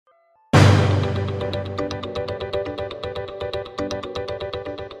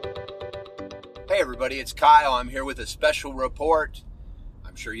everybody, it's Kyle. I'm here with a special report.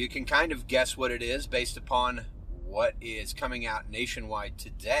 I'm sure you can kind of guess what it is based upon what is coming out nationwide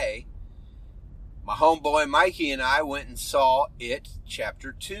today. My homeboy Mikey and I went and saw It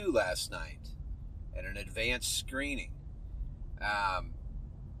Chapter 2 last night at an advanced screening.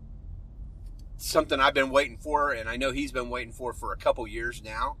 Something I've been waiting for, and I know he's been waiting for a couple years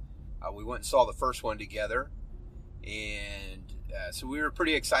now. We went and saw the first one together, and so we were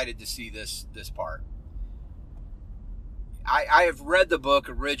pretty excited to see this part. I have read the book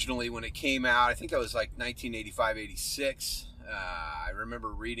originally when it came out. I think that was like 1985, 86. I remember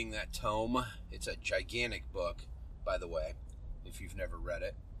reading that tome. It's a gigantic book, by the way, if you've never read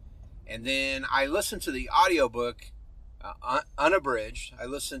it. And then I listened to the audiobook, unabridged. I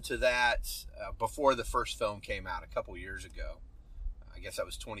listened to that before the first film came out a couple years ago. I guess that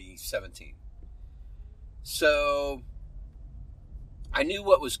was 2017. So I knew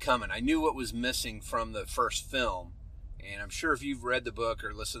what was coming. I knew what was missing from the first film. And I'm sure if you've read the book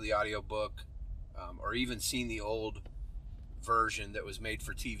or listened to the audiobook, or even seen the old version that was made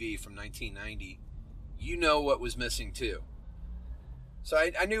for TV from 1990, you know what was missing too. So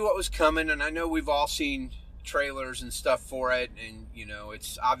I knew what was coming, and I know we've all seen trailers and stuff for it, and you know,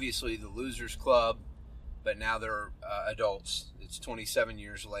 it's obviously the Losers Club, but now they're adults. It's 27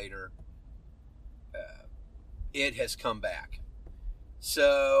 years later. It has come back.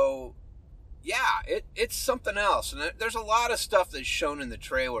 So yeah, it's something else. And there's a lot of stuff that's shown in the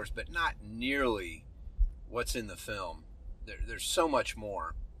trailers, but not nearly what's in the film. There's so much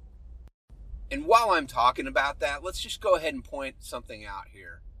more. And while I'm talking about that, let's just go ahead and point something out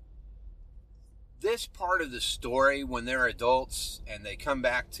here. This part of the story, when they're adults and they come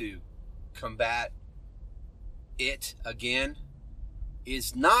back to combat it again,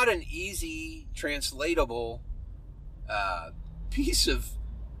 is not an easy translatable piece of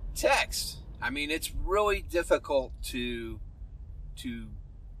text. I mean, it's really difficult to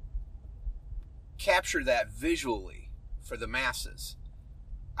capture that visually for the masses.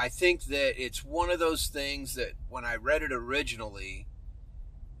 I think that it's one of those things that when I read it originally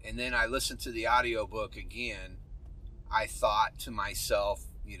and then I listened to the audiobook again, I thought to myself,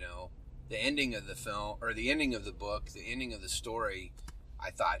 you know, the ending of the film, or the ending of the book, the ending of the story, I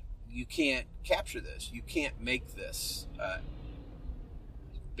thought, you can't capture this. You can't make this.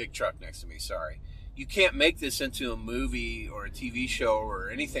 Big truck next to me, sorry. You can't make this into a movie or a TV show or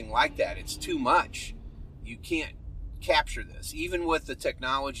anything like that. It's too much. You can't capture this. Even with the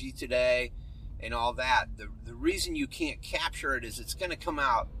technology today and all that, the reason you can't capture it is it's going to come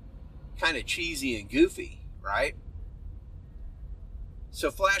out kind of cheesy and goofy, right? So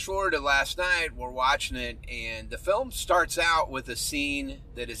flash forward to last night, we're watching it, and the film starts out with a scene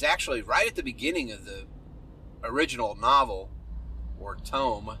that is actually right at the beginning of the original novel or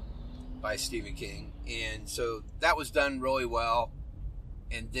tome by Stephen King. And so that was done really well.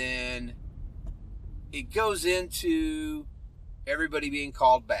 And then it goes into everybody being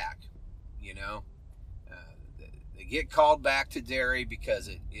called back, you know. They get called back to Derry because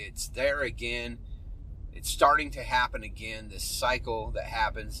it's there again. It's starting to happen again, this cycle that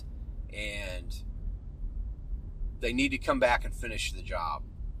happens, and they need to come back and finish the job.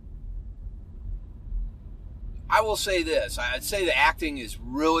 I will say this. I'd say the acting is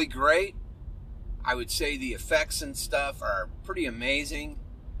really great. I would say the effects and stuff are pretty amazing.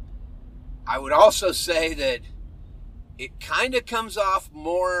 I would also say that it kind of comes off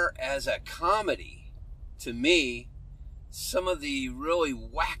more as a comedy to me. Some of the really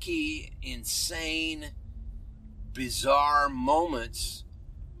wacky, insane, bizarre moments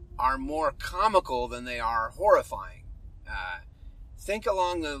are more comical than they are horrifying. Think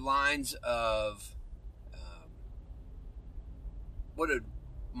along the lines of, what did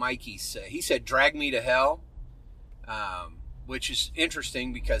Mikey say? He said, "Drag Me to Hell," which is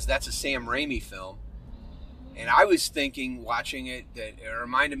interesting because that's a Sam Raimi film. And I was thinking, watching it, that it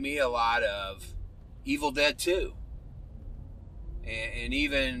reminded me a lot of Evil Dead 2. And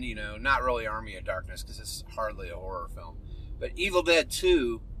even, you know, not really Army of Darkness because it's hardly a horror film. But Evil Dead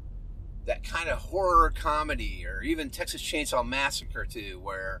 2, that kind of horror comedy, or even Texas Chainsaw Massacre 2,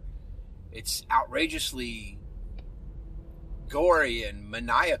 where it's outrageously gory and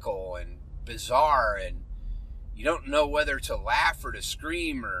maniacal and bizarre, and you don't know whether to laugh or to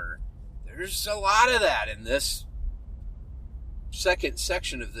scream, or there's a lot of that in this second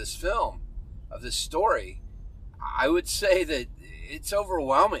section of this film, of this story. I would say that it's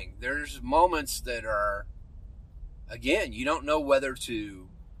overwhelming. There's moments that are, again, you don't know whether to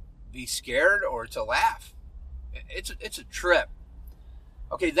be scared or to laugh. It's a trip.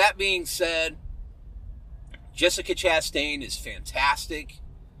 Okay, that being said, Jessica Chastain is fantastic.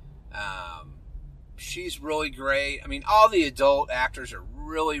 she's really great. I mean, all the adult actors are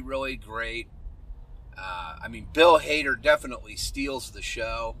really, really great. I mean, Bill Hader definitely steals the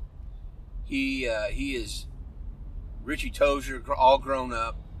show. He is Richie Tozier all grown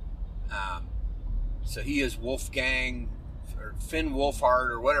up. So he is Wolfgang, or Finn Wolfhard,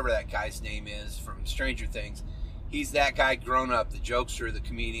 or whatever that guy's name is from Stranger Things. He's that guy grown up, the jokester, the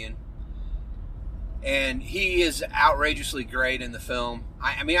comedian. And he is outrageously great in the film.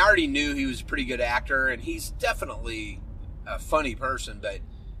 I mean, I already knew he was a pretty good actor, and he's definitely a funny person, but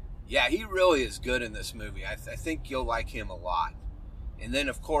yeah, he really is good in this movie. I think you'll like him a lot. And then,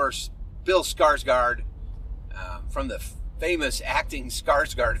 of course, Bill Skarsgård, from the famous acting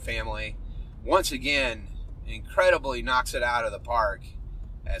Skarsgård family, once again, incredibly knocks it out of the park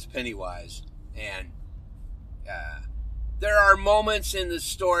as Pennywise. And there are moments in the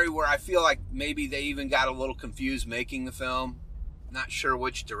story where I feel like maybe they even got a little confused making the film. Not sure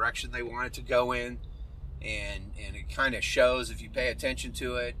which direction they wanted to go in. And it kind of shows if you pay attention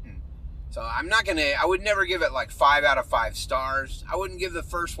to it. And so I would never give it like 5 out of 5 stars. I wouldn't give the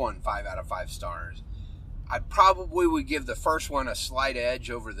first one 5 out of 5 stars. I probably would give the first one a slight edge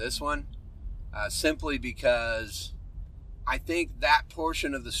over this one, simply because I think that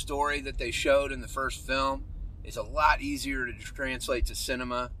portion of the story that they showed in the first film is a lot easier to translate to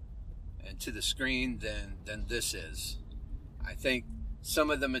cinema and to the screen than this is. I think some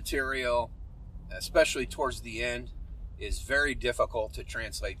of the material, especially towards the end, is very difficult to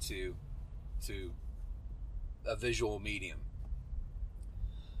translate to a visual medium.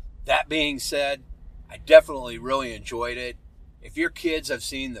 That being said, I definitely really enjoyed it. If your kids have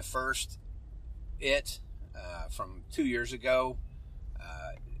seen the first It from 2 years ago,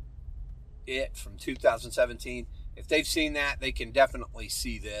 It from 2017, if they've seen that, they can definitely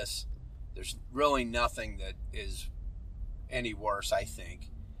see this. There's really nothing that is any worse, I think,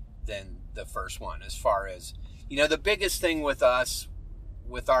 than the first one. As far as, the biggest thing with us,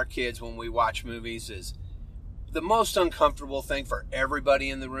 with our kids when we watch movies, is the most uncomfortable thing for everybody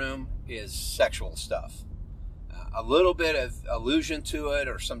in the room is sexual stuff. A little bit of allusion to it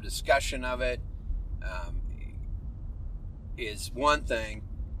or some discussion of it is one thing.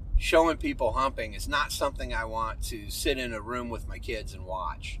 Showing people humping is not something I want to sit in a room with my kids and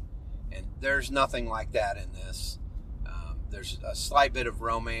watch. And there's nothing like that in this. There's a slight bit of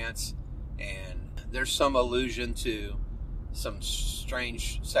romance, and there's some allusion to some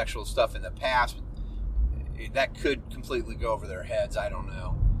strange sexual stuff in the past. That could completely go over their heads. I don't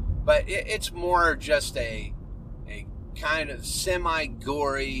know. But it's more just a kind of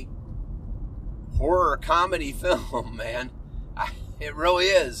semi-gory horror comedy film, man. It really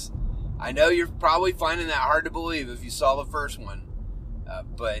is. I know you're probably finding that hard to believe if you saw the first one.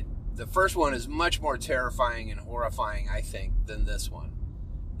 But the first one is much more terrifying and horrifying, I think, than this one.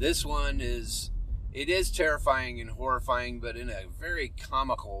 This one is terrifying and horrifying, but in a very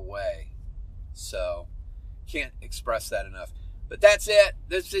comical way. So, can't express that enough. But that's it.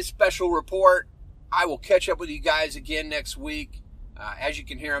 This is a special report. I will catch up with you guys again next week. As you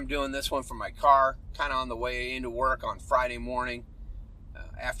can hear, I'm doing this one from my car, kind of on the way into work on Friday morning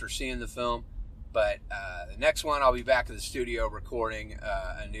after seeing the film. But the next one, I'll be back in the studio recording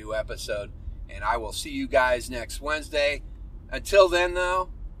a new episode. And I will see you guys next Wednesday. Until then,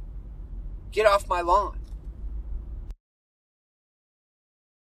 though, get off my lawn.